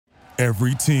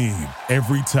Every team,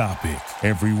 every topic,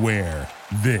 everywhere.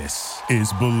 This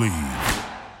is Believe.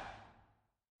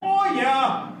 Oh,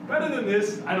 yeah. Better than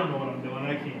this. I don't know what I'm doing.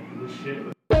 I can't do this shit.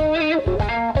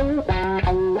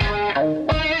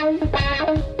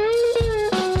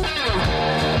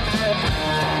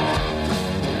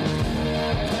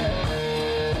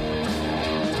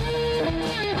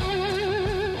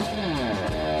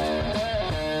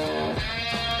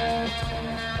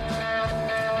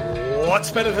 What's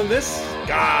better than this?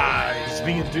 Guys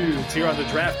being dudes here on the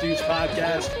Draft Dudes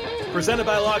podcast, presented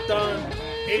by Locked On.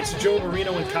 It's Joe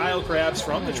Marino and Kyle Krabs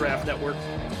from the Draft Network,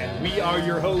 and we are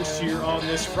your hosts here on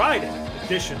this Friday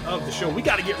edition of the show. We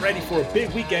got to get ready for a big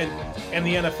weekend in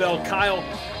the NFL. Kyle,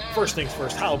 first things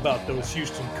first, how about those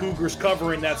Houston Cougars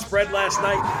covering that spread last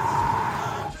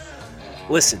night?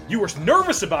 Listen, You were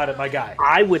nervous about it, my guy.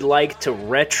 I would like to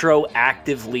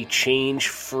retroactively change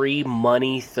Free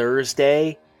Money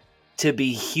Thursday to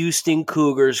be Houston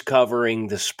Cougars covering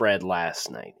the spread last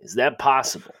night. Is that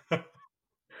possible?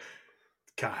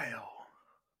 Kyle.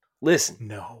 Listen.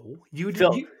 No. You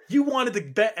Phil. you wanted to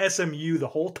bet SMU the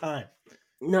whole time.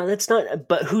 No, that's not.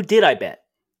 But who did I bet?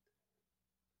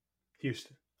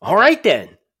 Houston. All right,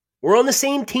 then. We're on the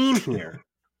same team here.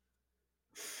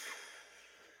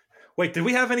 Wait, did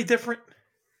we have any different?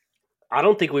 I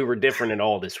don't think we were different at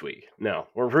all this week. No,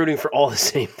 we're rooting for all the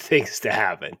same things to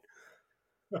happen.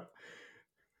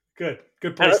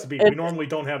 Good place to be. We normally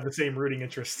don't have the same rooting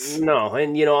interests. No,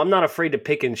 and I'm not afraid to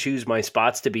pick and choose my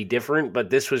spots to be different, but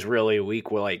this was really a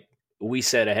week where, like we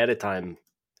said ahead of time,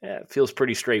 it feels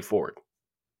pretty straightforward.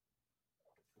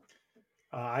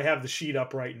 I have the sheet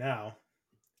up right now,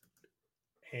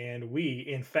 and we,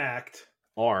 in fact,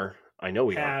 I know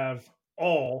we have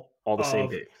all the same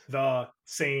picks. The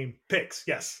same picks,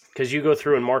 yes. Because you go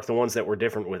through and mark the ones that were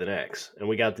different with an X, and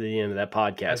we got to the end of that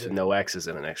podcast with no X's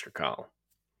in an extra column.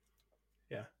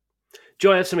 Yeah.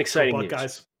 Joe, I have some exciting news.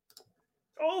 Guys.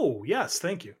 Oh, yes,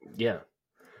 thank you. Yeah.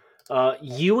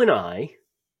 You and I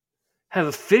have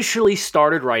officially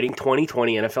started writing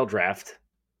 2020 NFL Draft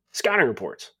scouting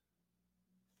reports.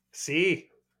 See?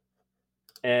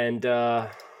 And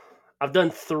I've done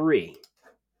 3.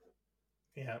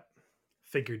 Yeah.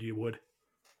 Figured you would.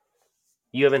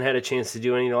 You haven't had a chance to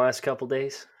do any the last couple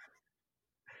days?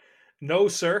 No,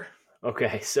 sir.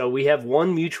 Okay, so we have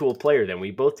one mutual player then.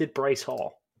 We both did Bryce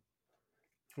Hall.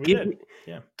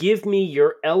 Give me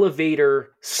your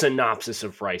elevator synopsis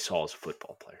of Bryce Hall as a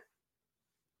football player.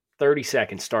 30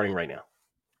 seconds starting right now.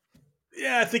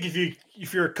 Yeah, I think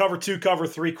if you're a cover 2, cover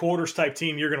 3 quarters type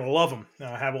team, you're going to love him.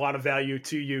 Have a lot of value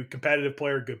to you. Competitive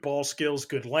player, good ball skills,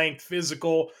 good length,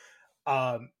 physical,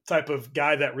 type of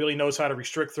guy that really knows how to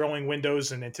restrict throwing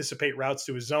windows and anticipate routes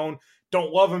to his zone.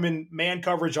 Don't love him in man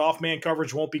coverage. Off man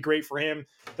coverage won't be great for him.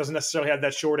 Doesn't necessarily have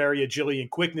that short area agility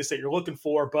and quickness that you're looking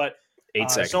for, but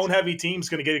 8 seconds. Zone heavy team's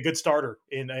going to get a good starter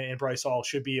in Bryce Hall.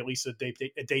 Should be at least a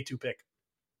day 2 pick.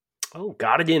 Oh,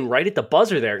 got it in right at the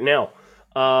buzzer there. Now,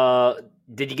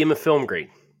 did you give him a film grade?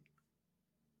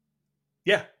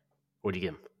 Yeah. What did you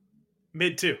give him?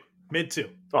 Mid 2.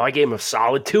 Oh, I gave him a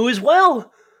solid 2 as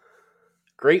well.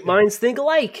 Great minds think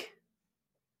alike.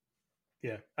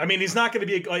 Yeah. I mean, he's not going to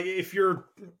be like if you're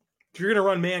going to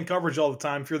run man coverage all the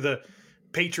time, if you're the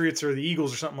Patriots or the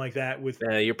Eagles or something like that,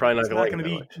 you're probably not going to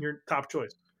be your top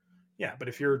choice. Yeah, but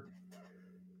if you're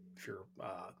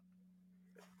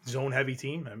zone heavy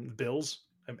team, the Bills.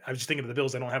 I was just thinking of the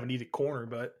Bills. They don't have a needed corner,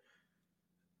 but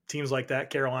teams like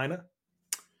that, Carolina,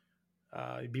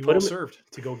 you'd be well served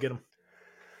to go get them.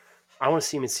 I want to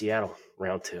see him in Seattle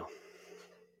round 2.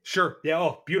 Sure. Yeah.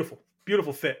 Oh, beautiful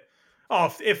fit. Oh,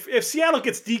 if Seattle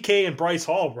gets DK and Bryce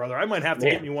Hall, brother, I might have to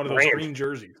get me one of those green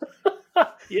jerseys.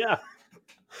 Yeah.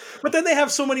 But then they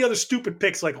have so many other stupid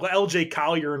picks like LJ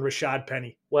Collier and Rashad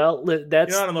Penny. Well,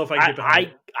 that's I don't know if I can get behind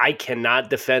it. I cannot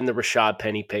defend the Rashad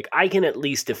Penny pick. I can at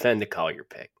least defend the Collier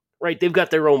pick. Right? They've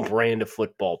got their own brand of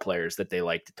football players that they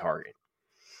like to target.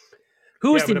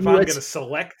 Who is the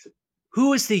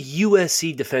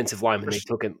USC defensive lineman they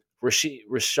took in?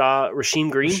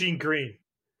 Rasheem Green? Rasheem Green.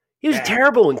 He was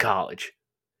terrible in college.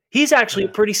 He's actually a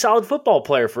pretty solid football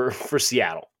player for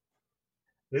Seattle.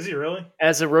 Is he really?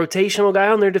 As a rotational guy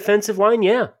on their defensive line,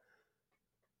 yeah.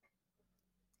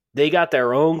 They got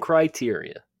their own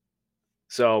criteria.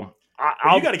 So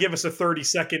you got to give us a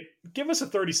 30-second. Give us a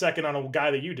 30-second on a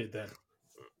guy that you did then.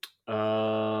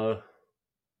 I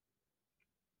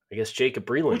guess Jacob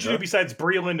Breeland. What did you do besides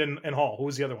Breeland and Hall? Who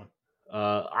was the other one?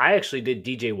 I actually did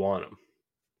DJ Wanham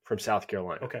from South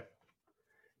Carolina. Okay.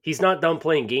 He's not done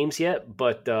playing games yet,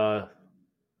 but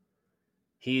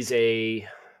he's a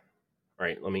 – all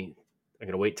right, let me I'm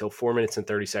going to wait till 4 minutes and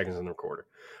 30 seconds on the recorder.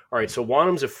 All right, so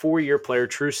Wonnum's a 4-year player,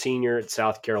 true senior at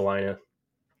South Carolina.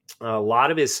 A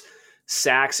lot of his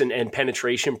sacks and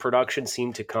penetration production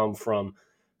seem to come from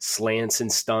slants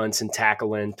and stunts and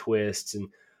tackle end twists, and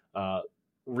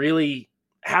really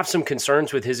have some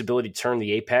concerns with his ability to turn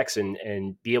the apex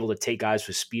and be able to take guys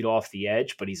with speed off the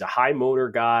edge. But he's a high motor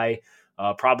guy,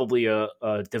 probably a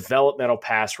developmental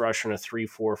pass rusher and a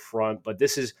 3-4 front. But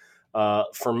this is,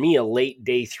 for me, a late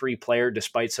day 3 player,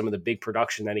 despite some of the big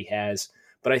production that he has.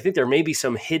 But I think there may be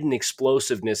some hidden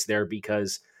explosiveness there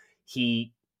because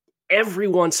he, every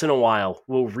once in a while,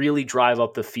 will really drive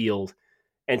up the field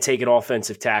and take an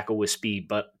offensive tackle with speed.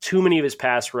 But too many of his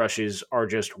pass rushes are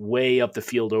just way up the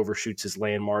field, overshoots his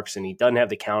landmarks, and he doesn't have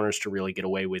the counters to really get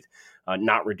away with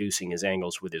not reducing his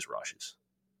angles with his rushes.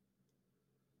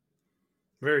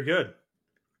 Very good.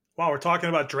 Wow, we're talking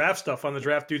about draft stuff on the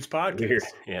Draft Dudes podcast. Weird.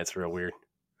 Yeah, it's real weird.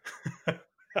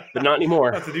 But not anymore.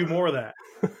 I'll have to do more of that.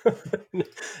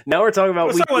 Now we're talking about...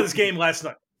 Let's talk about this game last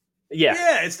night.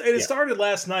 Yeah. It started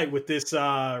last night with this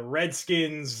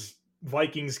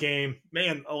Redskins-Vikings game.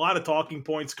 Man, a lot of talking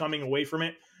points coming away from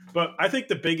it. But I think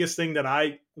the biggest thing that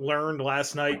I learned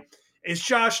last night is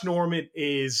Josh Norman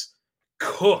is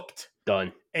cooked.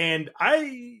 Done. And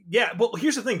well,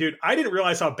 here's the thing, dude. I didn't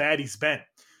realize how bad he's been.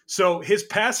 So his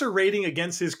passer rating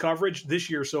against his coverage this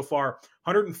year so far,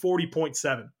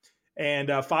 140.7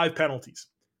 and 5 penalties.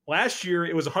 Last year,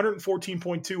 it was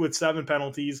 114.2 with 7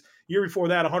 penalties. Year before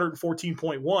that,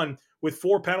 114.1 with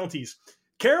 4 penalties.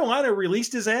 Carolina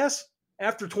released his ass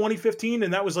after 2015,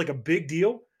 and that was like a big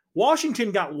deal.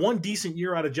 Washington got one decent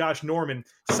year out of Josh Norman,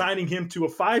 signing him to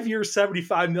a 5-year,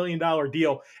 $75 million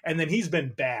deal, and then he's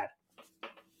been bad.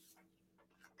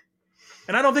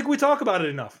 And I don't think we talk about it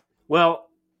enough. Well,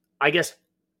 I guess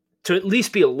to at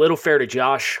least be a little fair to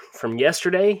Josh from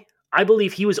yesterday, I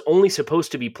believe he was only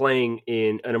supposed to be playing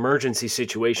in an emergency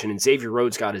situation, and Xavier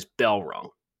Rhodes got his bell rung.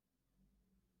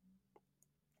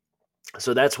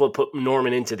 So that's what put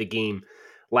Norman into the game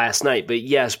last night. But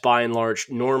yes, by and large,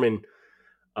 Norman,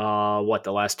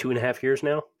 the last 2.5 years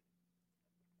now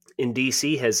in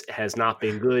DC has not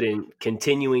been good, and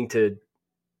continuing to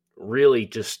really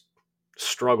just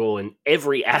struggle in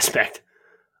every aspect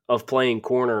of playing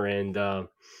corner. And well,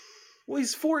 he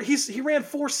ran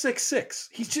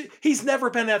 4.66. He's never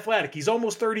been athletic. He's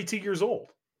almost 32 years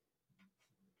old.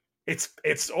 It's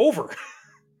over.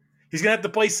 He's gonna have to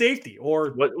play safety.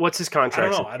 Or what's his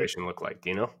contract situation look like? Do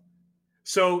you know?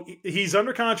 So he's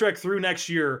under contract through next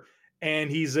year, and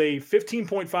he's a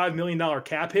 $15.5 million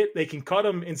cap hit. They can cut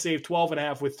him and save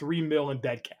 12.5 with $3 million in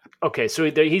dead cap. Okay, so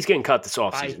he's getting cut this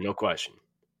offseason, no question.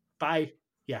 Bye.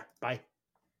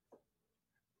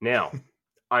 Now,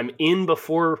 I'm in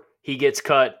before he gets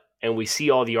cut, and we see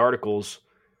all the articles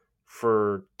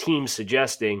for teams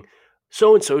suggesting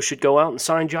so-and-so should go out and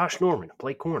sign Josh Norman to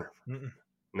play corner. Mm-mm.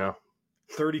 No.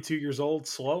 32 years old,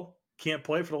 slow, can't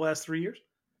play for the last 3 years.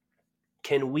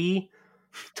 Can we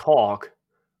talk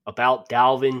about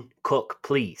Dalvin Cook,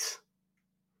 please?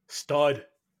 Stud.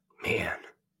 Man.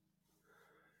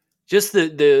 Just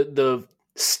the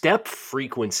step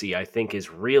frequency, I think,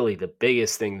 is really the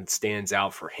biggest thing that stands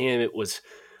out for him. It was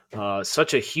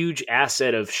such a huge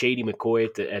asset of Shady McCoy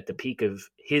at the peak of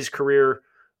his career.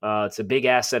 It's a big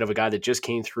asset of a guy that just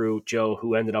came through, Joe,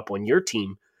 who ended up on your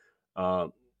team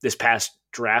this past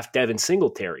draft, Devin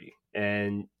Singletary,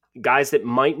 and guys that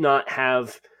might not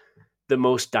have the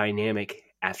most dynamic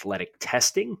athletic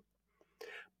testing.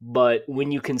 But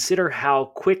when you consider how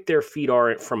quick their feet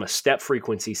are from a step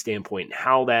frequency standpoint, and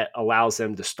how that allows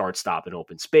them to start, stop in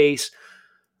open space,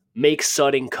 make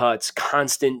sudden cuts,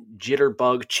 constant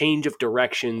jitterbug, change of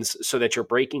directions so that you're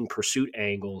breaking pursuit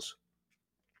angles.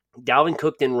 Dalvin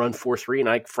Cook didn't run 4.3, and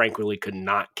I frankly could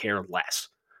not care less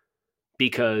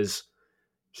because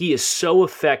he is so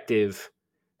effective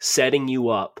setting you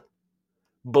up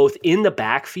both in the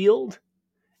backfield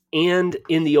and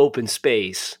in the open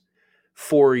space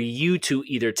for you to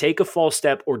either take a false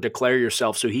step or declare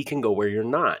yourself so he can go where you're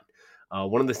not.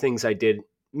 One of the things I did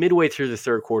midway through the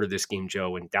third quarter of this game,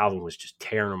 Joe, and Dalvin was just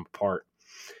tearing him apart,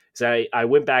 is I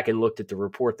went back and looked at the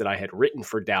report that I had written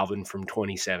for Dalvin from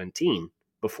 2017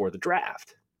 before the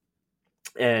draft.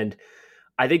 And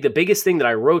I think the biggest thing that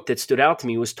I wrote that stood out to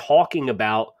me was talking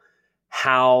about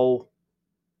how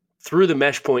through the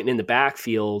mesh point and in the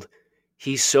backfield,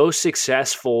 he's so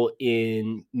successful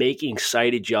in making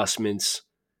sight adjustments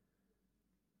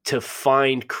to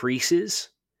find creases.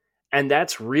 And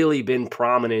that's really been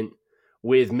prominent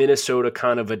with Minnesota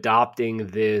kind of adopting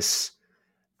this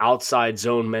outside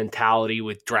zone mentality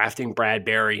with drafting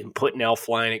Bradbury and putting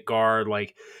Elflein at guard.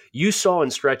 Like you saw in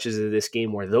stretches of this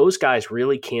game where those guys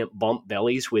really can't bump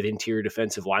bellies with interior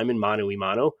defensive linemen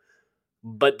mano-a-mano,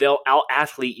 but they'll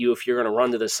out-athlete you if you're going to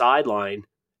run to the sideline.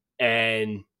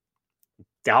 And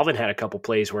Dalvin had a couple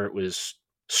plays where it was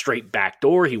straight back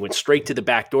door. He went straight to the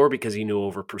back door because he knew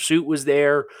over pursuit was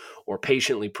there, or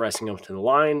patiently pressing up to the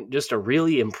line. Just a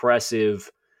really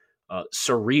impressive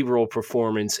cerebral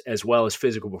performance as well as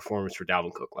physical performance for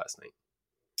Dalvin Cook last night.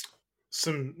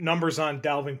 Some numbers on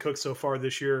Dalvin Cook so far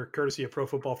this year, courtesy of Pro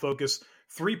Football Focus: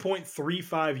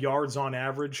 3.35 yards on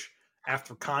average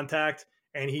after contact,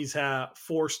 and he's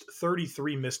forced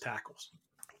 33 missed tackles.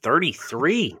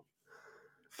 33?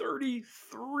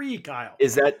 33, Kyle.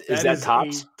 Is that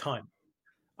tops? A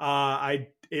ton.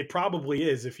 It probably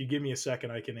is. If you give me a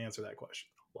second, I can answer that question.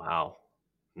 Wow.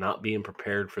 Not being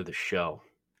prepared for the show.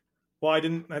 Well, I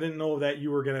didn't know that you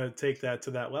were going to take that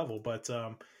to that level, but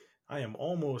I am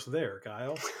almost there,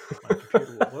 Kyle. My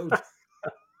computer will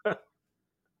load.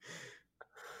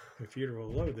 Computer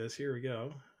will load this. Here we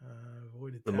go.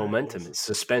 The momentum and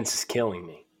suspense is killing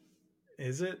me.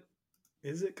 Is it?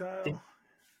 Is it, Kyle?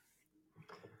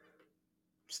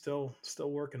 Still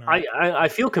working on it. I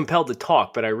feel compelled to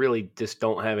talk, but I really just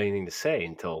don't have anything to say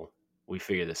until we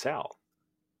figure this out.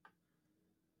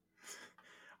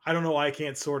 I don't know why I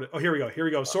can't sort it. Oh, here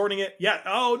we go. Sorting it. Yeah.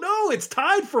 Oh, no, it's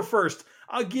tied for first.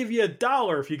 I'll give you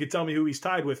 $1 if you could tell me who he's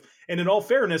tied with. And in all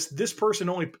fairness, this person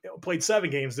only played 7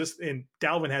 games. And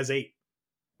Dalvin has 8.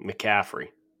 McCaffrey.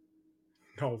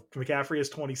 No, McCaffrey is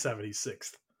 27. He's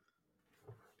 6th.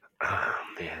 Oh,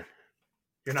 man.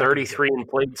 33 and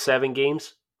played 7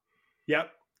 games?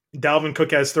 Yep. Dalvin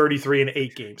Cook has 33 in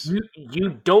 8 games. You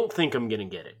don't think I'm going to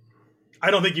get it?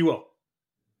 I don't think you will.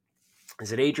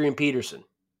 Is it Adrian Peterson?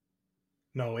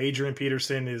 No, Adrian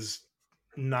Peterson is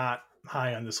not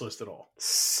high on this list at all.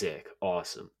 Sick.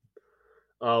 Awesome.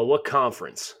 What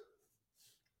conference?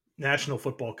 National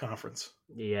Football Conference.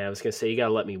 Yeah, I was going to say, you got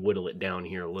to let me whittle it down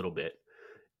here a little bit.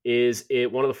 Is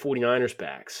it one of the 49ers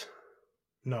backs?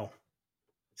 No.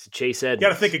 Is it Chase Edmonds? You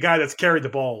got to think a guy that's carried the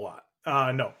ball a lot.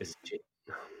 No. Is it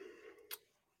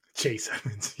Chase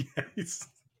Edmonds. Yes.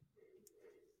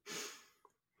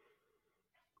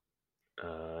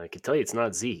 I can tell you it's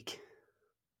not Zeke.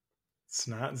 It's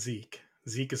not Zeke.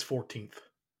 Zeke is 14th.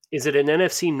 Is it an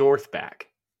NFC North back?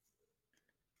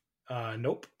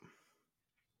 Nope.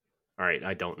 All right,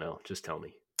 I don't know. Just tell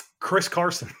me. Chris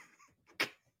Carson.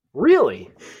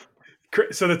 Really?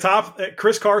 So the top,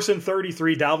 Chris Carson,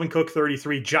 33, Dalvin Cook,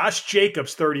 33, Josh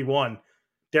Jacobs, 31,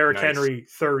 Derrick Henry,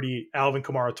 30, Alvin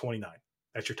Kamara, 29.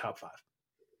 That's your top 5.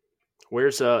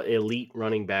 Where's elite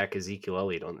running back Ezekiel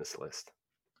Elliott on this list?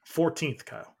 14th,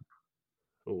 Kyle.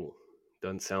 Ooh,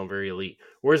 doesn't sound very elite.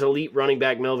 Where's elite running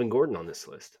back Melvin Gordon on this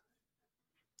list?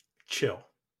 Chill.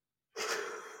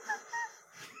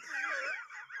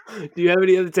 Do you have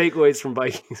any other takeaways from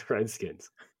Vikings Redskins?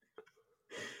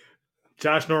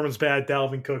 Josh Norman's bad.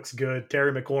 Dalvin Cook's good.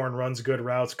 Terry McLaurin runs good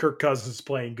routes. Kirk Cousins is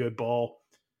playing good ball.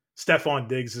 Stephon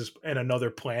Diggs is in another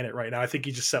planet right now. I think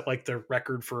he just set like the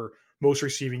record for most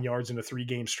receiving yards in a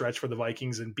 3-game stretch for the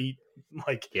Vikings and beat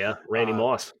Randy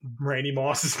Moss. Randy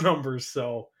Moss's numbers.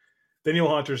 So Daniel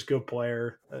Hunter's a good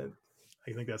player.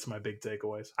 I think that's my big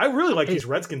takeaways. I really like these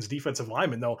Redskins defensive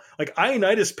linemen though. Like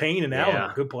Ioannidis, Payne, and Allen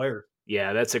are good players.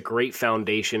 Yeah, that's a great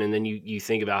foundation. And then you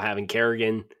think about having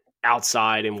Kerrigan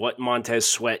outside and what Montez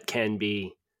Sweat can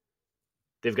be.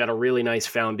 They've got a really nice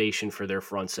foundation for their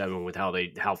front seven with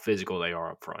how physical they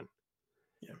are up front.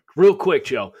 Yeah. Real quick,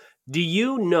 Joe, do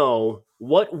you know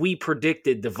what we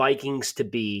predicted the Vikings to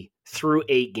be through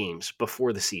 8 games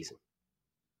before the season?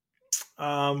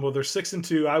 Well, they're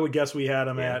 6-2. I would guess we had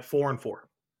them at 4-4.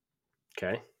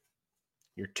 Okay.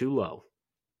 You're too low.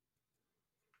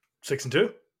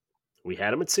 6-2? We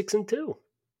had them at 6-2.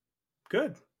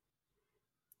 Good.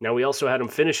 Now, we also had them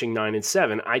finishing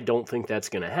 9-7. I don't think that's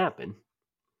going to happen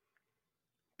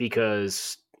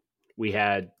because we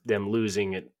had them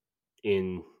losing it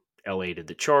in LA to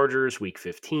the Chargers, week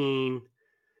 15.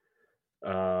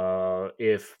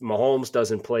 If Mahomes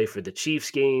doesn't play for the Chiefs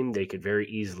game, they could very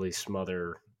easily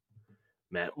smother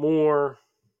Matt Moore.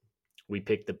 We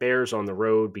picked the Bears on the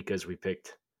road because we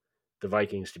picked the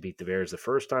Vikings to beat the Bears the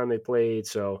first time they played.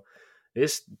 So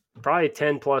this probably a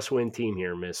 10-plus win team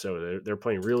here in Minnesota. They're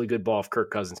playing really good ball if Kirk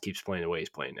Cousins keeps playing the way he's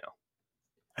playing now.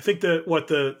 I think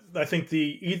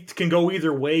the can go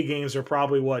either way games are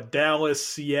probably Dallas,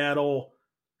 Seattle,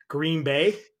 Green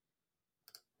Bay.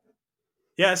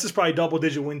 Yeah, this is probably a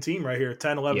double-digit win team right here,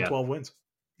 10, 11, 12 wins.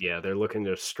 Yeah, they're looking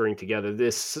to string together.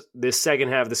 This second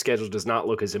half of the schedule does not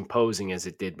look as imposing as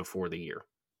it did before the year.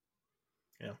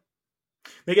 Yeah.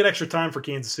 They get extra time for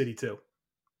Kansas City, too.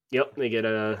 Yep, they get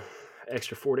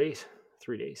extra 4 days,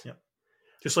 3 days. Yep.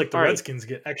 Just like the All right. Redskins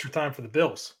get extra time for the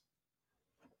Bills.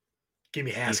 Give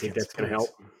me Do you Haskins. think that's going to help?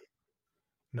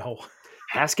 No.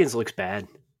 Haskins looks bad.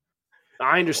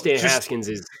 I understand Haskins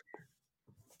is,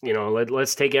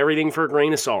 let's take everything for a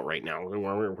grain of salt right now.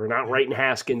 We're not writing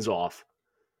Haskins off,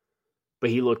 but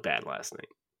he looked bad last night.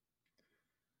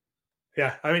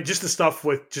 Yeah, I mean, just the stuff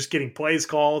with just getting plays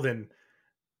called and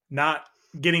not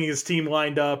getting his team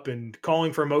lined up and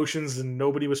calling for motions and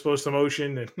nobody was supposed to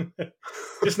motion and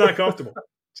just not comfortable.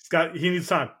 He needs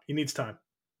time. He needs time.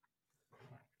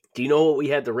 Do you know what we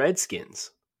had the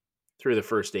Redskins through the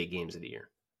first 8 games of the year?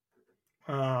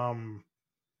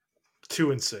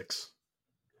 2-6.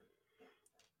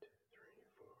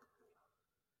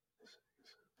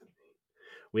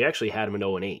 We actually had them at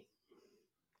 0-8.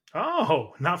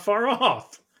 Oh, not far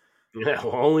off. Yeah,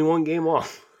 well, only 1 game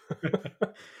off. Do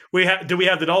we have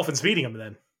the Dolphins beating them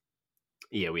then?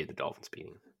 Yeah, we had the Dolphins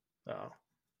beating them. Oh,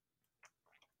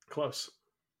 close.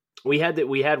 We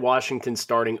had Washington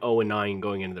starting 0-9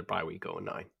 going into their bye week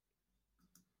 0-9.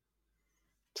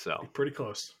 So pretty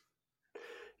close.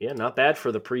 Yeah, not bad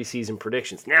for the preseason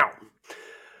predictions. Now,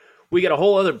 we got a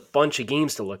whole other bunch of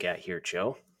games to look at here,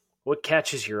 Joe. What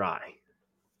catches your eye?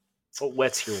 What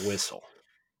wets your whistle?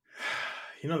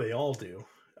 They all do.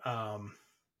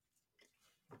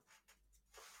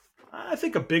 I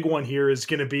think a big one here is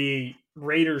going to be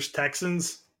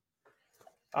Raiders-Texans.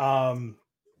 Kind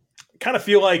of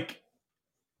feel like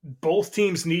both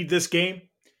teams need this game.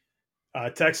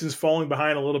 Texans falling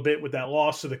behind a little bit with that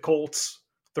loss to the Colts.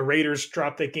 The Raiders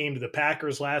dropped that game to the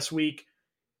Packers last week.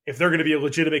 If they're going to be a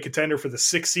legitimate contender for the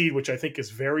 6th seed, which I think is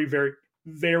very, very,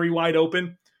 very wide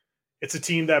open, it's a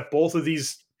team that both of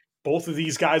these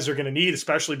guys are going to need,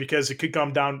 especially because it could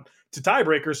come down to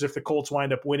tiebreakers if the Colts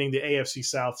wind up winning the AFC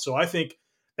South. So I think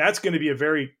that's going to be a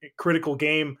very critical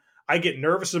game. I get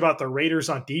nervous about the Raiders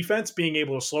on defense being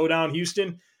able to slow down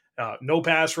Houston. No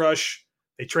pass rush.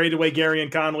 They traded away Gary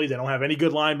and Conley. They don't have any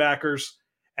good linebackers.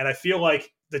 And I feel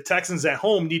like the Texans at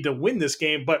home need to win this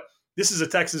game, but this is a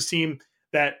Texans team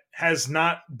that has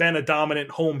not been a dominant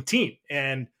home team.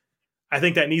 And I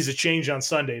think that needs to change on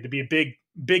Sunday to be a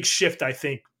big shift, I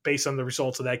think, based on the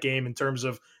results of that game in terms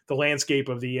of the landscape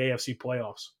of the AFC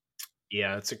playoffs.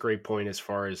 Yeah, that's a great point as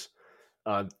far as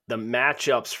the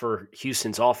matchups for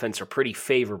Houston's offense are pretty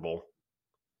favorable,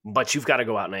 but you've got to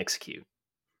go out and execute.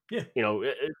 Yeah.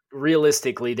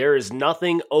 Realistically, there is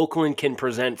nothing Oakland can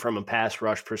present from a pass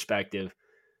rush perspective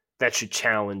that should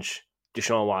challenge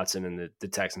Deshaun Watson and the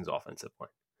Texans offensive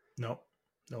line.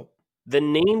 Nope. The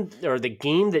name or the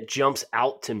game that jumps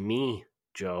out to me,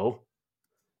 Joe,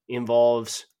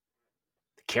 involves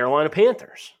the Carolina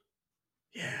Panthers.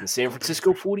 Yeah. The San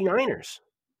Francisco 49ers.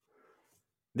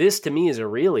 This, to me, is a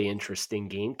really interesting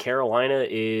game. Carolina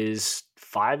is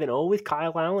 5-0 with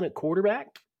Kyle Allen at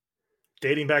quarterback.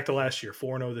 Dating back to last year,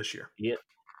 4-0 this year. Yep.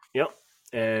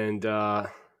 And the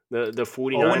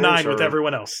 49ers 0-9 with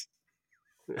everyone else.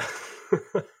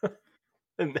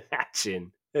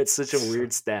 Imagine. That's such a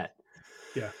weird stat.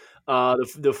 Yeah.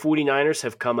 The 49ers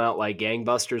have come out like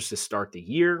gangbusters to start the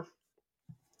year.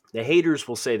 The haters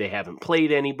will say they haven't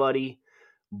played anybody,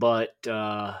 but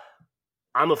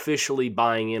I'm officially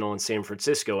buying in on San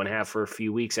Francisco and have for a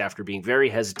few weeks after being very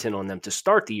hesitant on them to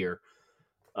start the year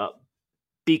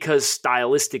because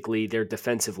stylistically their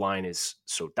defensive line is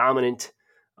so dominant.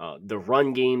 The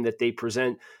run game that they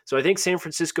present. So I think San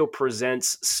Francisco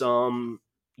presents some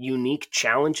unique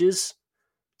challenges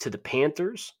to the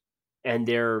Panthers, and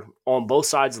they're on both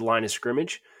sides of the line of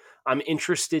scrimmage. I'm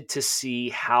interested to see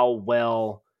how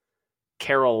well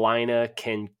Carolina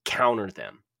can counter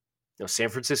them. San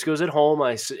Francisco's at home.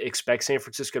 I expect San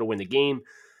Francisco to win the game.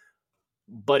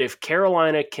 But if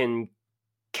Carolina can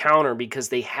counter because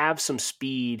they have some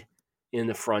speed in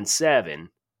the front seven,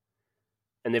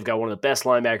 and they've got one of the best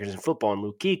linebackers in football in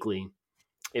Luke Kuechly,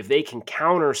 if they can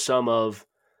counter some of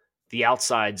the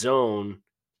outside zone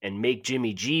and make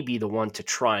Jimmy G be the one to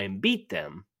try and beat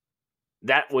them,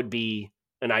 that would be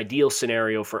an ideal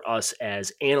scenario for us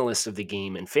as analysts of the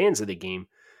game and fans of the game,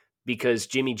 because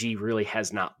Jimmy G really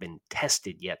has not been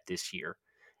tested yet this year.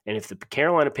 And if the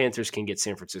Carolina Panthers can get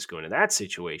San Francisco into that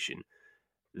situation,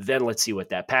 then let's see what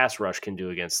that pass rush can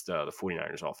do against the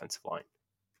 49ers offensive line.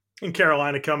 And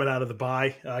Carolina coming out of the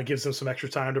bye gives them some extra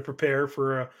time to prepare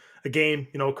for a game,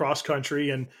 cross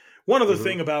country. And one other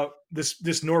thing about this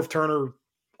Norv Turner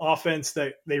offense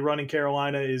that they run in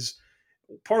Carolina is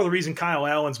part of the reason Kyle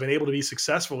Allen's been able to be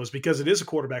successful is because it is a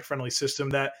quarterback friendly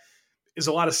system that is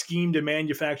a lot of schemed and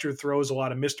manufactured throws, a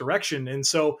lot of misdirection. And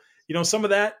so, some of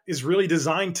that is really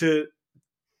designed to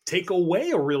take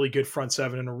away a really good front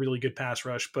seven and a really good pass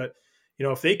rush. But,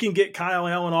 if they can get Kyle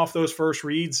Allen off those first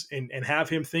reads and have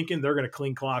him thinking, they're going to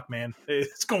clean clock, man.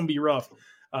 It's going to be rough.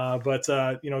 But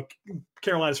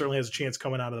Carolina certainly has a chance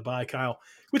coming out of the bye, Kyle.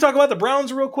 Can we talk about the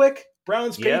Browns real quick?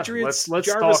 Browns, Patriots. Let's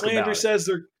Jarvis talk Landry about says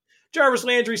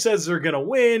they're going to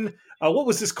win. What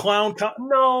was this clown?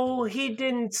 No, he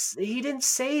didn't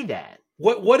say that.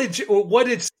 What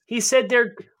did he said?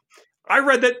 I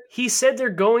read that he said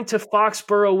they're going to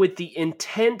Foxborough with the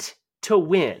intent to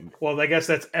win. Well, I guess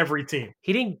that's every team.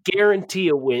 He didn't guarantee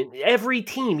a win. Every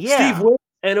team, yeah. Steve Wilks.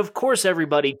 And of course,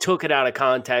 everybody took it out of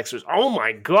context. It was, oh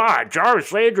my God,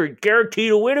 Jarvis Landry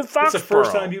guaranteed a win in Foxborough. It's the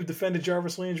first time you've defended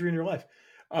Jarvis Landry in your life.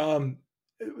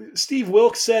 Steve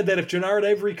Wilks said that if Genard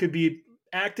Avery could be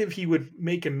active, he would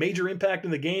make a major impact in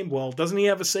the game. Well, doesn't he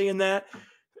have a say in that?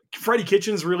 Freddie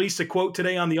Kitchens released a quote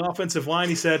today on the offensive line.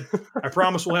 He said, I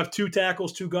promise we'll have 2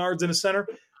 tackles, 2 guards, and a center.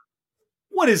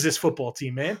 What is this football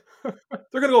team, man?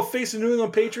 They're going to go face the New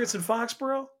England Patriots in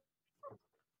Foxborough?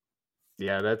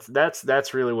 Yeah,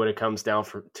 that's really what it comes down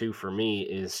to for me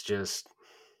is just,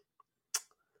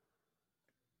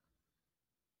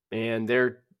 man,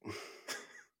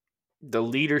 the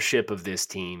leadership of this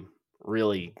team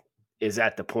really is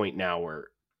at the point now where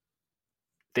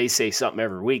they say something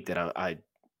every week that I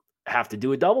have to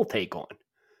do a double take on.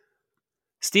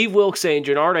 Steve Wilks saying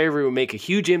Genard Avery would make a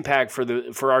huge impact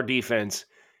for our defense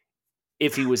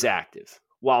if he was active,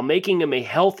 while making him a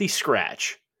healthy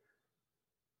scratch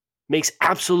makes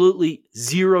absolutely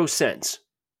 0 sense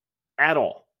at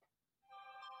all.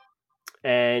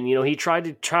 And he tried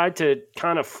to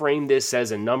kind of frame this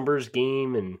as a numbers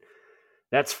game, and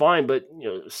that's fine. But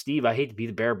Steve, I hate to be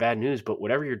the bearer of bad news, but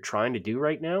whatever you're trying to do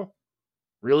right now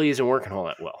really isn't working all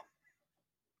that well.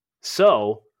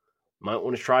 So, might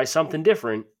want to try something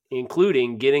different,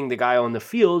 including getting the guy on the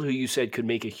field who you said could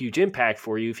make a huge impact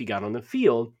for you if he got on the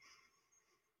field.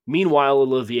 Meanwhile,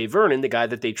 Olivier Vernon, the guy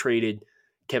that they traded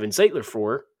Kevin Zeitler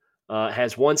for,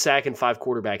 has 1 sack and 5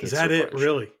 quarterback hits. Is that it,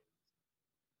 really?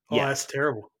 Oh, yeah. That's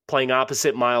terrible. Playing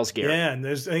opposite Myles Garrett. Yeah, and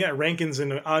they got Rankins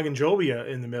and Ogunjobi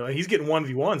in the middle. He's getting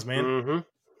 1v1s, man. Mm-hmm.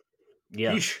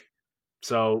 Yeah. Yeesh.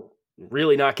 So,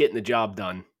 really not getting the job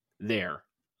done there.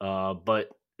 But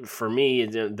for me,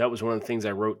 that was one of the things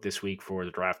I wrote this week for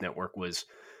the Draft Network was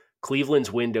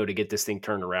Cleveland's window to get this thing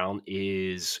turned around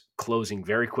is closing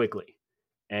very quickly.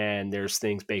 And there's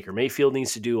things Baker Mayfield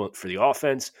needs to do for the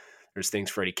offense. There's things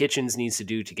Freddie Kitchens needs to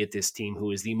do to get this team,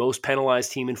 who is the most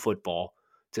penalized team in football,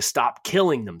 to stop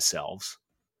killing themselves.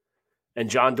 And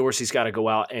John Dorsey's got to go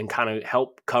out and kind of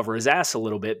help cover his ass a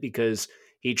little bit because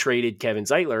he traded Kevin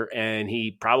Zeitler, and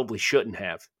he probably shouldn't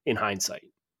have in hindsight,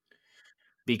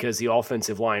 because the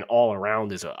offensive line all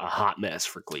around is a hot mess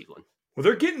for Cleveland. Well,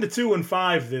 they're getting to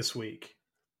 2-5 this week,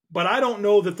 but I don't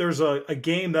know that there's a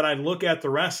game that I'd look at the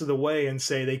rest of the way and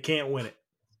say they can't win it.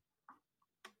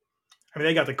 I mean,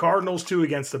 they got the Cardinals 2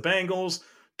 against the Bengals,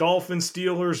 Dolphins,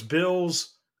 Steelers,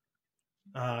 Bills.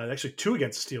 Actually, 2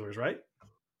 against the Steelers, right?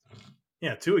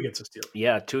 Yeah, 2 against the Steelers.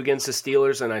 Yeah, 2 against the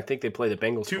Steelers, and I think they play the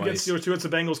Bengals 2 twice. against the Steelers, 2 against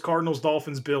the Bengals, Cardinals,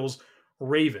 Dolphins, Bills,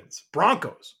 Ravens,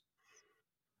 Broncos.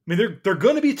 I mean, they're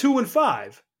going to be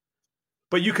 2-5,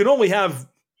 but you can only have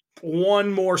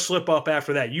one more slip up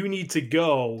after that. You need to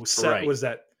go. Right. Was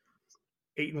that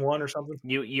 8-1 or something?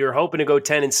 You're hoping to go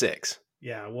 10-6.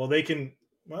 Yeah. Well, they can.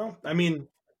 Well, I mean,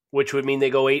 which would mean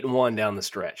they go 8-1 down the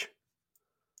stretch.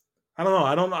 I don't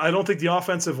know. I don't think the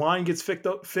offensive line gets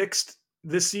fixed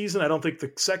this season. I don't think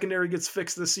the secondary gets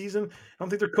fixed this season. I don't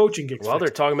think their coaching gets. Well,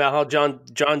 fixed. They're talking about how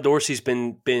John Dorsey's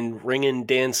been ringing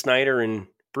Dan Snyder and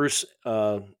Bruce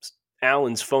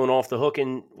Allen's phone off the hook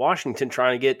in Washington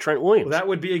trying to get Trent Williams. Well, that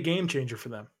would be a game changer for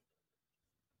them.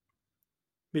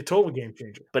 Be a total game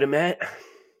changer. But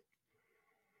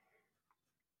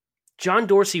John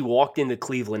Dorsey walked into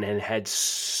Cleveland and had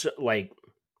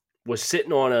was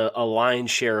sitting on a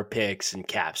lion's share of picks and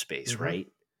cap space, mm-hmm. right?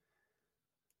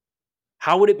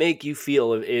 How would it make you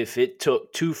feel if it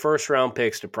took 2 first-round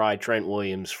picks to pry Trent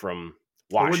Williams from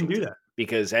Washington? I wouldn't do that.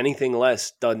 Because anything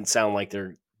less doesn't sound like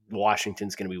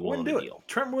Washington's going to be willing to deal.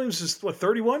 Trent Williams is,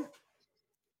 31?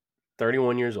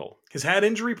 31 years old. Has had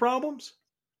injury problems?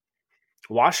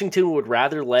 Washington would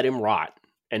rather let him rot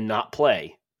and not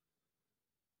play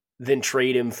than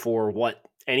trade him for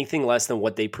anything less than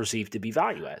what they perceive to be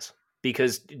value as.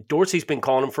 Because Dorsey's been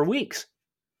calling him for weeks.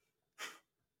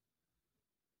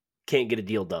 Can't get a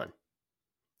deal done.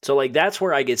 So, that's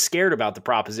where I get scared about the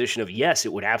proposition of, yes,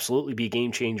 it would absolutely be a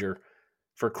game changer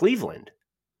for Cleveland.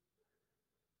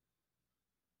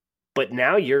 But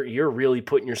now you're really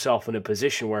putting yourself in a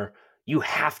position where you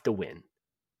have to win.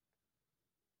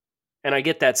 And I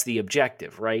get that's the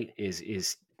objective, right?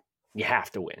 Is You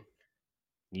have to win.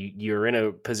 You're in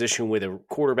a position with a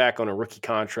quarterback on a rookie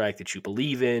contract that you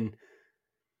believe in.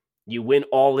 You win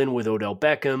all in with Odell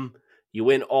Beckham. You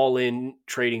win all in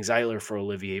trading Zeitler for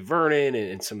Olivier Vernon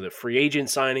and some of the free agent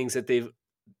signings that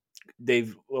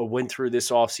they've went through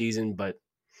this offseason. But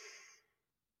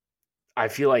I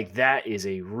feel like that is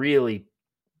a really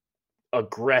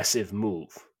aggressive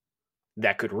move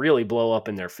that could really blow up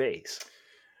in their face.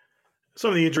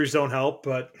 Some of the injuries don't help,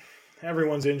 but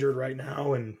everyone's injured right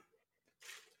now, and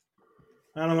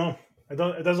I don't know.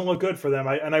 It doesn't look good for them.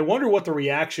 I wonder what the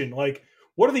reaction, like,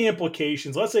 what are the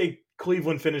implications? Let's say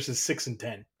Cleveland finishes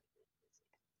 6-10.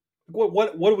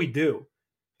 What do we do?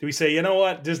 Do we say, you know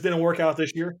what, this didn't work out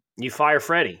this year? You fire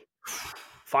Freddie.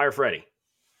 Fire Freddie.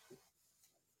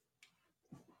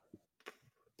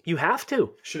 You have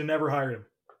to. Should have never hired him.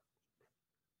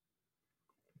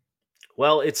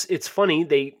 Well, it's funny.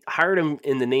 They hired him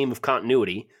in the name of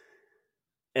continuity,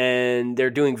 and they're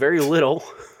doing very little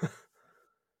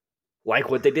like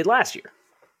what they did last year.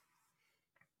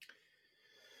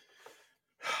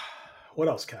 What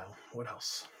else, Kyle? What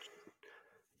else?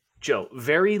 Joe,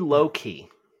 very low-key.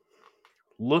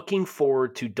 Looking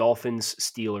forward to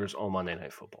Dolphins-Steelers on Monday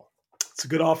Night Football. It's a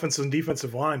good offensive and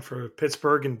defensive line for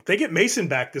Pittsburgh, and they get Mason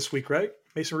back this week, right?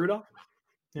 Mason Rudolph?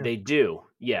 Yeah. They do,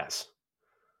 yes.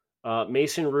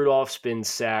 Mason Rudolph's been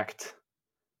sacked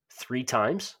 3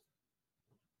 times,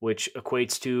 which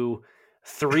equates to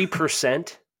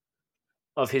 3%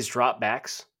 of his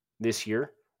dropbacks this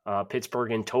year.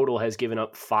 Pittsburgh in total has given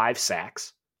up 5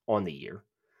 sacks on the year.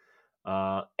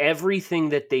 Everything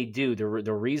that they do,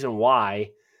 the reason why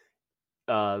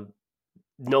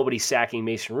nobody's sacking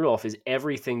Mason Rudolph is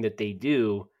everything that they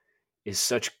do is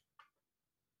such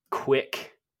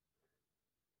quick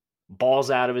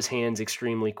balls out of his hands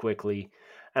extremely quickly.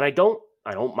 And I don't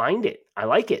mind it. I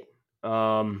like it.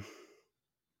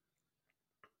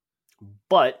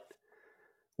 But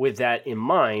with that in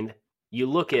mind, you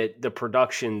look at the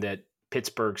production that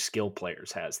Pittsburgh skill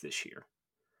players has this year.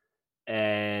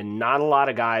 And not a lot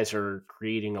of guys are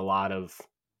creating a lot of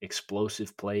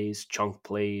explosive plays, chunk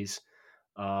plays.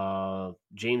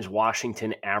 James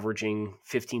Washington averaging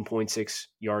 15.6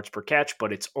 yards per catch,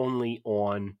 but it's only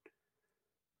on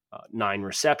 9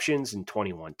 receptions and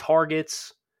 21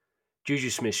 targets. Juju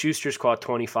Smith-Schuster's caught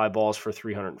 25 balls for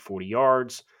 340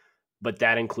 yards, but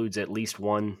that includes at least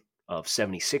one of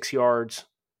 76 yards.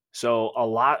 So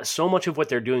much of what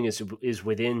they're doing is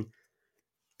within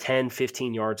 10,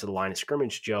 15 yards of the line of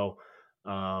scrimmage, Joe.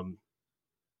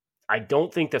 I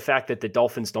don't think the fact that the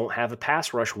Dolphins don't have a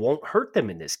pass rush won't hurt them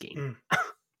in this game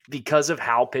because of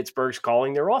how Pittsburgh's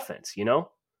calling their offense, you know?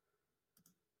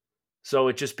 So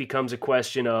it just becomes a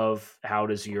question of how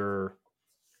does your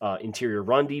interior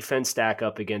run defense stack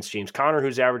up against James Conner,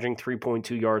 who's averaging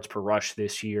 3.2 yards per rush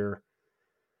this year?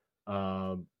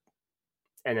 And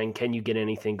then can you get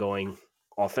anything going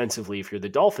offensively if you're the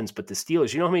Dolphins? But the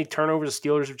Steelers, you know how many turnovers the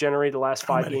Steelers have generated the last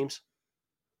 5 games?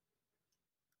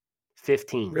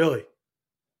 15. Really?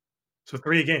 So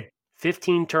 3 a game.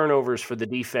 15 turnovers for the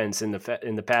defense in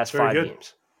the past 5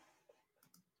 games.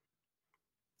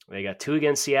 They got 2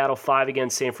 against Seattle, 5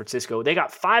 against San Francisco. They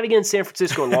got 5 against San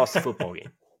Francisco and lost the football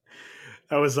game.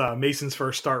 That was Mason's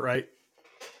first start, right?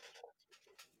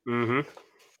 Mm-hmm.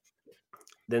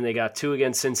 Then they got 2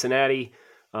 against Cincinnati,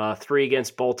 3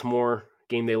 against Baltimore,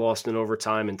 game they lost in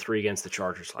overtime, and 3 against the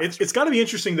Chargers last week. It's got to be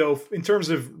interesting, though, in terms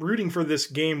of rooting for this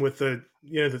game with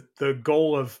the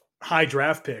goal of high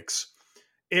draft picks.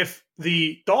 If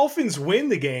the Dolphins win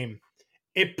the game,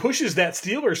 it pushes that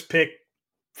Steelers pick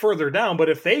further down, but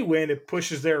if they win, it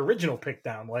pushes their original pick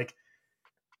down. Like,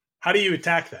 how do you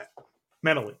attack that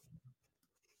mentally?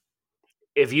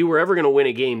 If you were ever going to win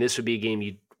a game, this would be a game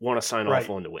you'd want to sign off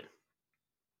on to win.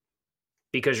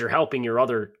 Because you're helping your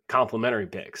other complementary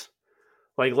picks.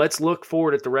 Like, let's look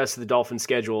forward at the rest of the Dolphins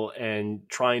schedule and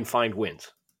try and find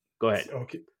wins. Go ahead.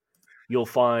 Okay. You'll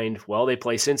find, they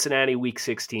play Cincinnati week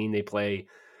 16. They play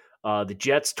the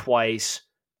Jets twice,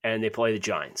 and they play the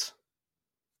Giants.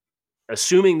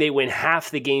 Assuming they win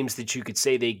half the games that you could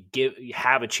say they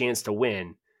have a chance to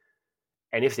win,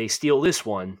 and if they steal this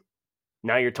one,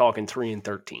 now you're talking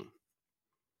 3-13.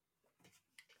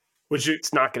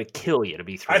 It's not going to kill you to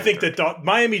be 3-13. I think that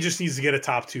Miami just needs to get a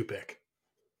top 2 pick.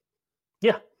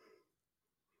 Yeah.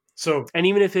 So, and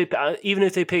even if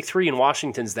they pick 3 and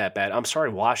Washington's that bad, I'm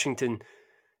sorry, Washington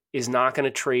is not going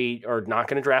to trade or not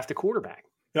going to draft a quarterback.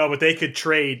 No, but they could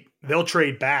trade. They'll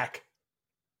trade back.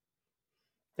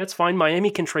 That's fine.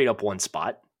 Miami can trade up 1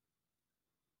 spot.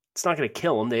 It's not going to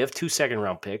kill them. They have 2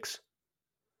 second-round picks.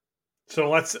 So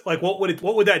what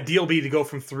would that deal be to go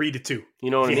from 3 to 2?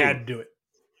 You know what I mean? If you had to do it.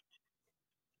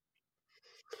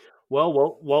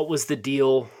 Well, what was the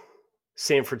deal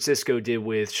San Francisco did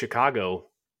with Chicago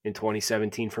in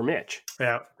 2017 for Mitch?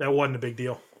 Yeah, that wasn't a big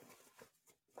deal.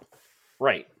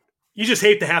 Right. You just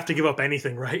hate to have to give up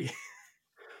anything, right?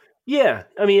 Yeah.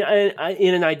 I mean,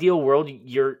 in an ideal world,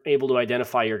 you're able to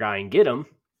identify your guy and get him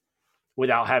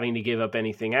without having to give up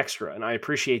anything extra. And I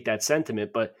appreciate that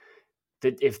sentiment, but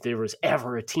if there was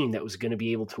ever a team that was going to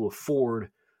be able to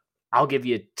afford, I'll give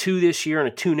you a 2 this year and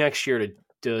a 2 next year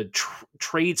to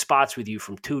trade spots with you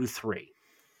from 2 to 3.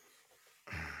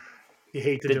 You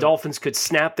hate to the Dolphins could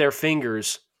snap their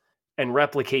fingers and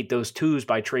replicate those 2s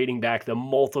by trading back the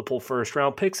multiple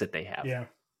first-round picks that they have. Yeah.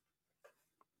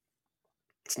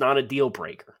 It's not a deal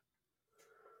breaker.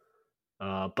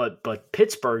 But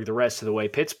Pittsburgh, the rest of the way,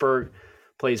 Pittsburgh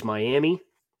plays Miami,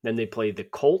 then they play the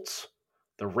Colts,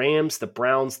 the Rams, the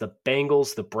Browns, the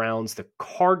Bengals, the Browns, the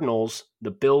Cardinals, the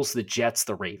Bills, the Jets,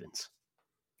 the Ravens.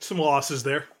 Some losses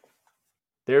there.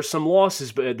 There's some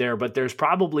losses there, but there's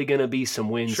probably going to be some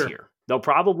wins here. They'll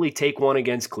probably take one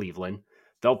against Cleveland.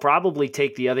 They'll probably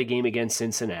take the other game against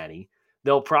Cincinnati.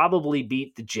 They'll probably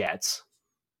beat the Jets.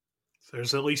 So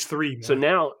there's at least 3. Man. So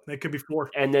now that could be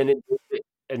 4. And then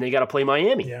they got to play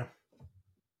Miami. Yeah.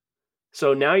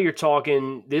 So now you're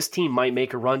talking this team might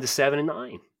make a run to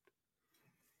 7-9.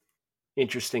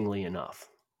 Interestingly enough,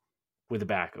 with a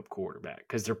backup quarterback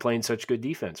because they're playing such good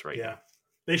defense right now.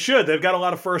 They should. They've got a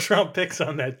lot of first-round picks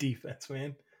on that defense,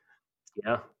 man.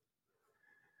 Yeah.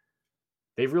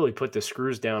 They've really put the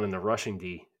screws down in the rushing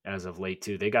D as of late,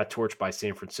 too. They got torched by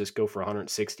San Francisco for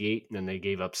 168, and then they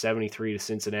gave up 73 to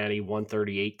Cincinnati,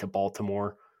 138 to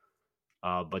Baltimore,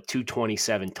 but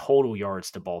 227 total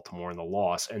yards to Baltimore in the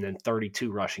loss, and then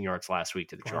 32 rushing yards last week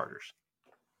to the Chargers.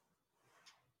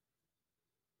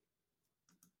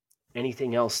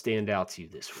 Anything else stand out to you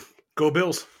this week? Go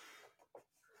Bills.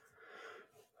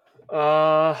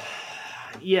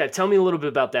 Yeah, tell me a little bit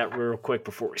about that real quick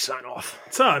before we sign off.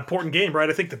 It's an important game, right?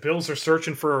 I think the Bills are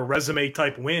searching for a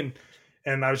resume-type win.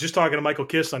 And I was just talking to Michael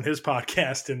Kiss on his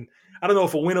podcast, and I don't know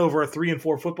if a win over a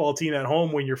 3-4 football team at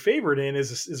home when you're favored in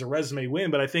is a resume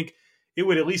win, but I think it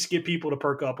would at least get people to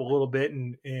perk up a little bit,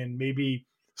 and maybe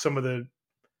some of the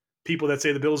people that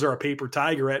say the Bills are a paper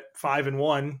tiger at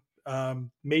 5-1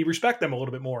 may respect them a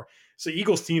little bit more. It's the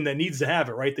Eagles team that needs to have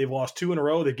it, right? They've lost 2 in a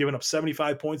row. They've given up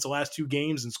 75 points the last 2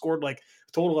 games and scored like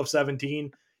a total of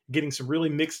 17, getting some really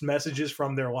mixed messages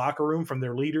from their locker room, from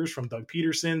their leaders, from Doug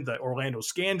Peterson, the Orlando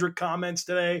Scandrick comments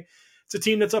today. It's a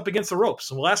team that's up against the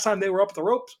ropes. And the last time they were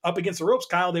up against the ropes,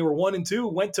 Kyle, they were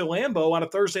 1-2, went to Lambeau on a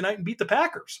Thursday night and beat the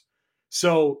Packers.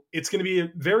 So it's going to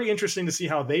be very interesting to see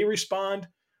how they respond.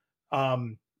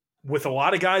 With a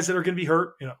lot of guys that are going to be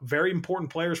hurt, very important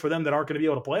players for them that aren't going to be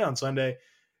able to play on Sunday.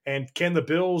 And can the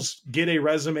Bills get a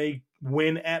resume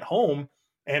win at home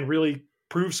and really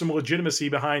prove some legitimacy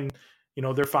behind,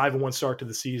 their 5-1 start to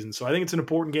the season? So I think it's an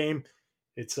important game.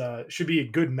 It's should be a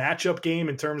good matchup game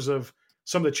in terms of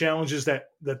some of the challenges that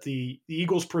the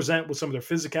Eagles present with some of their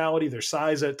physicality, their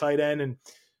size at tight end, and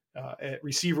at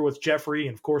receiver with Jeffrey,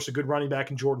 and of course a good running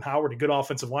back in Jordan Howard, a good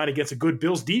offensive line against a good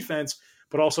Bills defense,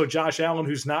 but also Josh Allen,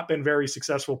 who's not been very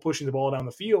successful pushing the ball down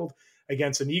the field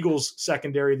against an Eagles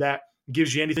secondary that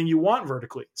gives you anything you want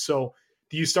vertically. So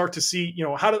do you start to see,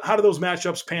 how do those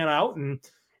matchups pan out and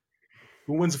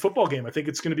who wins the football game? I think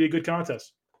it's going to be a good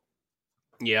contest.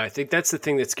 Yeah, I think that's the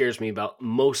thing that scares me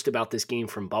most about this game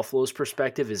from Buffalo's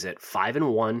perspective is at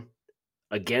 5-1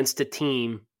 against a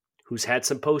team who's had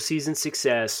some postseason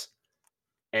success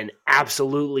and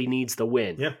absolutely needs the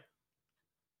win. Yeah.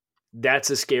 That's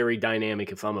a scary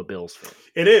dynamic if I'm a Bills fan.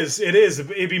 It is.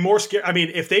 It'd be more scary. I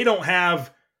mean, if they don't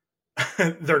have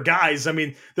their guys,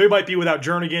 they might be without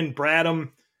Jernigan,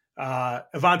 Bradham,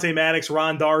 Avonte Maddox,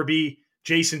 Ron Darby,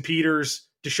 Jason Peters,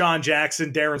 Deshaun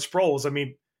Jackson, Darren Sproles.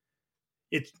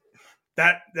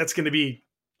 That's going to be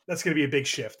a big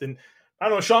shift. And I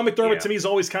don't know, Sean McDermott to me is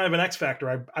always kind of an X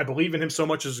factor. I believe in him so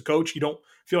much as a coach. You don't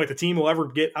feel like the team will ever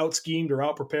get out schemed or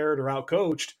out prepared or out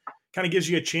coached. Kind of gives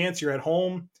you a chance. You're at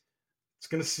home. It's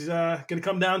going to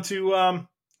come down to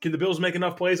can the Bills make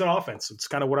enough plays on offense? It's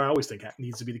kind of what I always think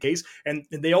needs to be the case. And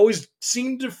they always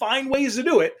seem to find ways to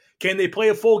do it. Can they play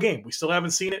a full game? We still haven't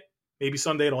seen it. Maybe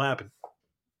Sunday it'll happen.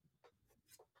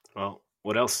 Well,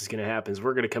 what else is going to happen is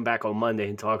we're going to come back on Monday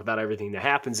and talk about everything that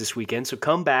happens this weekend. So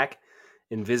come back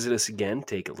and visit us again.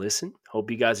 Take a listen.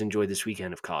 Hope you guys enjoyed this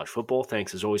weekend of college football.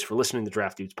 Thanks as always for listening to the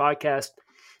Draft Dudes podcast.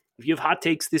 If you have hot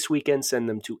takes this weekend, send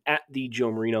them to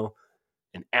 @TheJoeMarino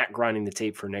and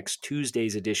 @GrindingTheTape for next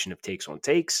Tuesday's edition of Takes on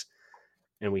Takes.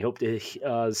 And we hope to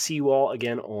see you all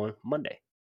again on Monday.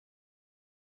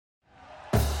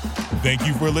 Thank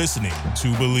you for listening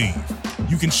to Believe.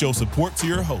 You can show support to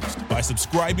your host by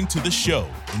subscribing to the show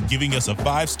and giving us a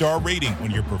 5-star rating on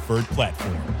your preferred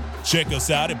platform. Check us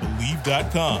out at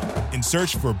Believe.com and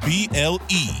search for BLEAV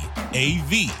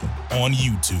on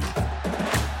YouTube.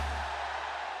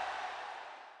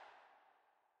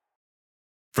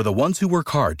 For the ones who work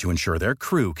hard to ensure their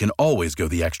crew can always go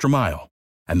the extra mile,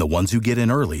 and the ones who get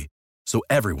in early so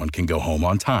everyone can go home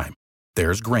on time,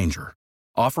 there's Grainger,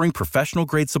 offering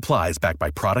professional-grade supplies backed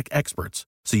by product experts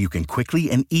so you can quickly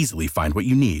and easily find what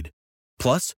you need.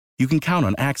 Plus, you can count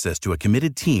on access to a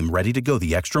committed team ready to go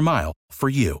the extra mile for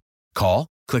you. Call,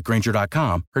 click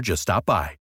Grainger.com, or just stop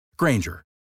by. Grainger,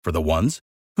 for the ones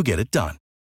who get it done.